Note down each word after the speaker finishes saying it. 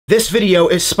This video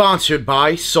is sponsored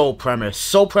by Sole Premise.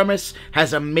 Sole Premise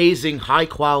has amazing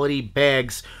high-quality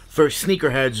bags for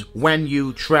sneakerheads when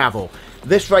you travel.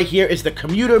 This right here is the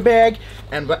commuter bag,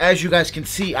 and as you guys can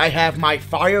see, I have my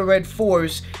Fire Red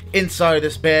 4s inside of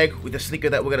this bag with the sneaker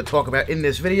that we're going to talk about in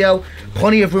this video.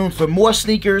 Plenty of room for more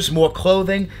sneakers, more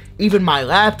clothing, even my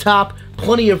laptop.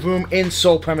 Plenty of room in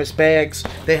Sole Premise bags.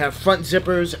 They have front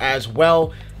zippers as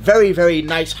well. Very, very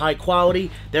nice, high quality.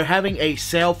 They're having a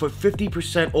sale for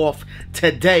 50% off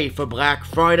today for Black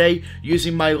Friday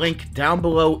using my link down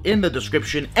below in the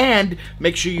description. And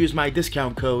make sure you use my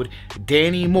discount code,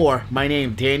 Danny Moore, my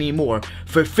name, Danny Moore,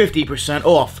 for 50%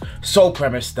 off,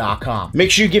 SolePremise.com.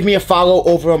 Make sure you give me a follow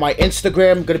over on my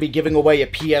Instagram. I'm going to be giving away a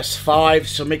PS5,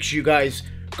 so make sure you guys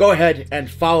go ahead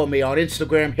and follow me on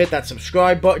Instagram. Hit that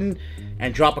subscribe button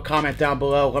and drop a comment down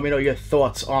below. Let me know your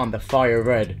thoughts on the Fire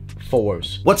Red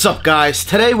 4s. What's up, guys?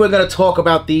 Today we're going to talk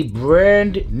about the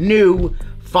brand new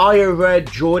Fire Red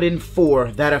Jordan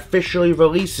 4 that officially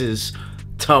releases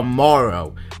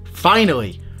tomorrow.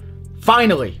 Finally,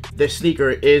 this sneaker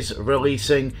is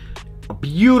releasing. A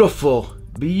beautiful,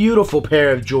 beautiful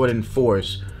pair of Jordan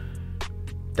 4s.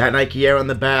 That Nike Air on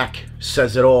the back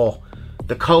says it all.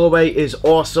 The colorway is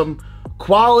awesome.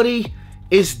 Quality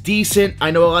is decent.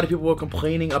 I know a lot of people were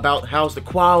complaining about how's the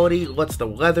quality, what's the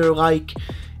leather like.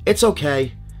 It's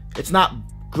okay. It's not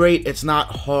great. It's not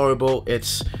horrible.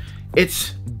 It's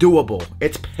doable.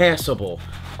 It's passable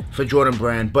for Jordan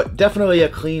brand, but definitely a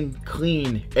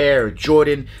clean Air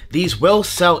Jordan. These will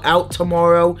sell out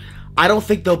tomorrow. I don't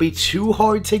think they'll be too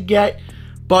hard to get,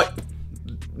 but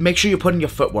make sure you put in your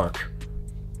footwork.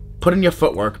 Put in your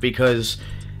footwork because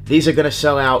these are going to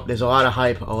sell out. There's a lot of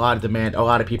hype, a lot of demand, a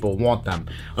lot of people want them.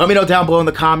 Let me know down below in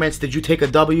the comments, did you take a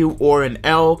W or an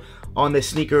L on this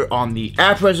sneaker on the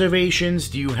app reservations?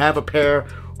 Do you have a pair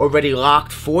already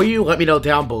locked for you? Let me know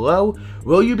down below.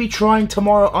 Will you be trying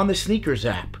tomorrow on the sneakers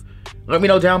app? Let me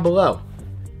know down below.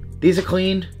 These are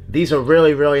clean. These are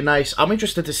really, really nice. I'm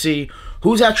interested to see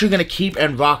who's actually going to keep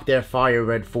and rock their Fire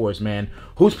Red 4s, man.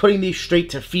 Who's putting these straight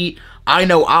to feet? I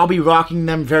know I'll be rocking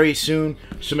them very soon,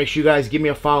 so make sure you guys give me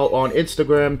a follow on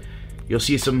Instagram. You'll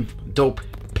see some dope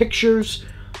pictures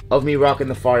of me rocking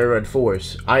the Fire Red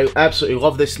 4s. I absolutely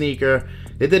love this sneaker.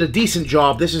 They did a decent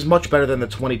job. This is much better than the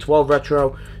 2012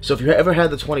 retro. So if you ever had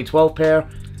the 2012 pair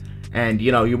and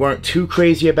you know you weren't too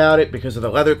crazy about it because of the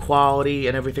leather quality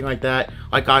and everything like that,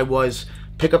 like I was,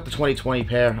 pick up the 2020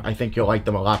 pair. I think you'll like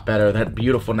them a lot better. That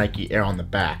beautiful Nike Air on the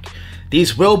back.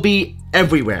 These will be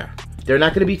everywhere. They're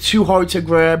not going to be too hard to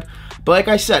grab, but like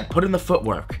I said, put in the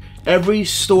footwork. Every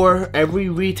store, every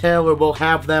retailer will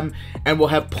have them, and will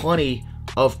have plenty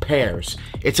of pairs.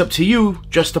 It's up to you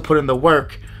just to put in the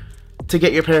work to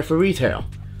get your pair for retail.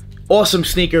 Awesome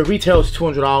sneaker. Retail is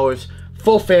 $200.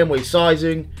 Full family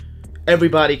sizing.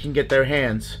 Everybody can get their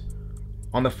hands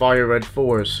on the Fire Red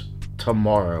 4s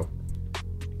tomorrow.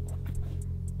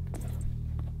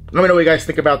 Let me know what you guys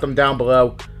think about them down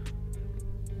below.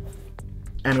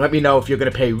 And let me know if you're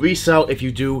going to pay resale, if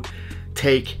you do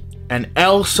take an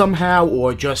L somehow,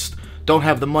 or just don't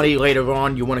have the money later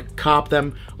on, you want to cop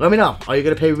them. Let me know. Are you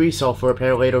going to pay resale for a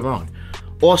pair later on?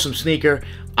 Awesome sneaker.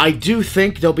 I do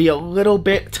think there'll be a little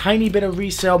bit, tiny bit of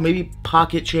resale, maybe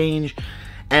pocket change.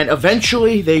 And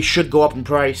eventually, they should go up in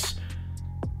price,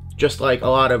 just like a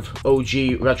lot of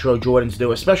OG retro Jordans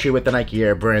do, especially with the Nike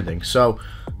Air branding. So,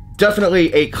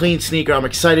 definitely a clean sneaker. I'm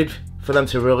excited for them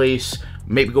to release.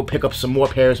 Maybe go pick up some more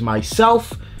pairs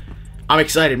myself. I'm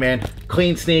excited, man.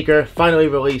 Clean sneaker, finally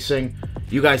releasing.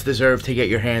 You guys deserve to get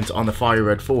your hands on the Fire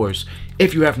Red 4s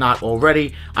if you have not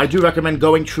already. I do recommend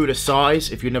going true to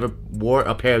size. If you never wore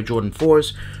a pair of Jordan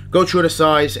 4s, go true to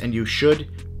size and you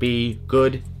should be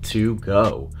good to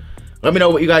go. Let me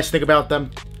know what you guys think about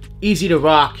them. Easy to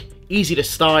rock, easy to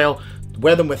style,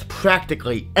 wear them with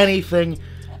practically anything,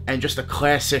 and just a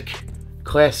classic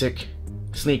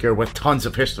sneaker with tons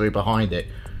of history behind it.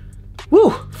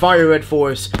 Woo! Fire Red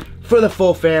 4s for the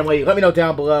full family. Let me know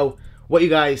down below what you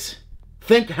guys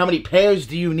think. How many pairs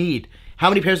do you need? How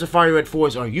many pairs of Fire Red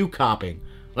 4s are you copping?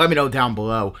 Let me know down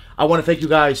below. I want to thank you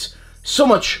guys so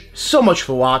much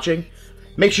for watching.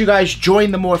 Make sure you guys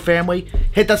join the Moore family.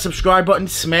 Hit that subscribe button.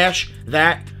 Smash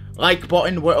that like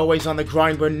button. We're always on the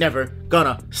grind. We're never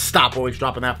gonna stop. Always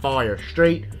dropping that fire.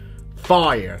 Straight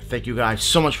fire. Thank you guys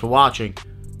so much for watching.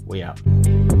 We out.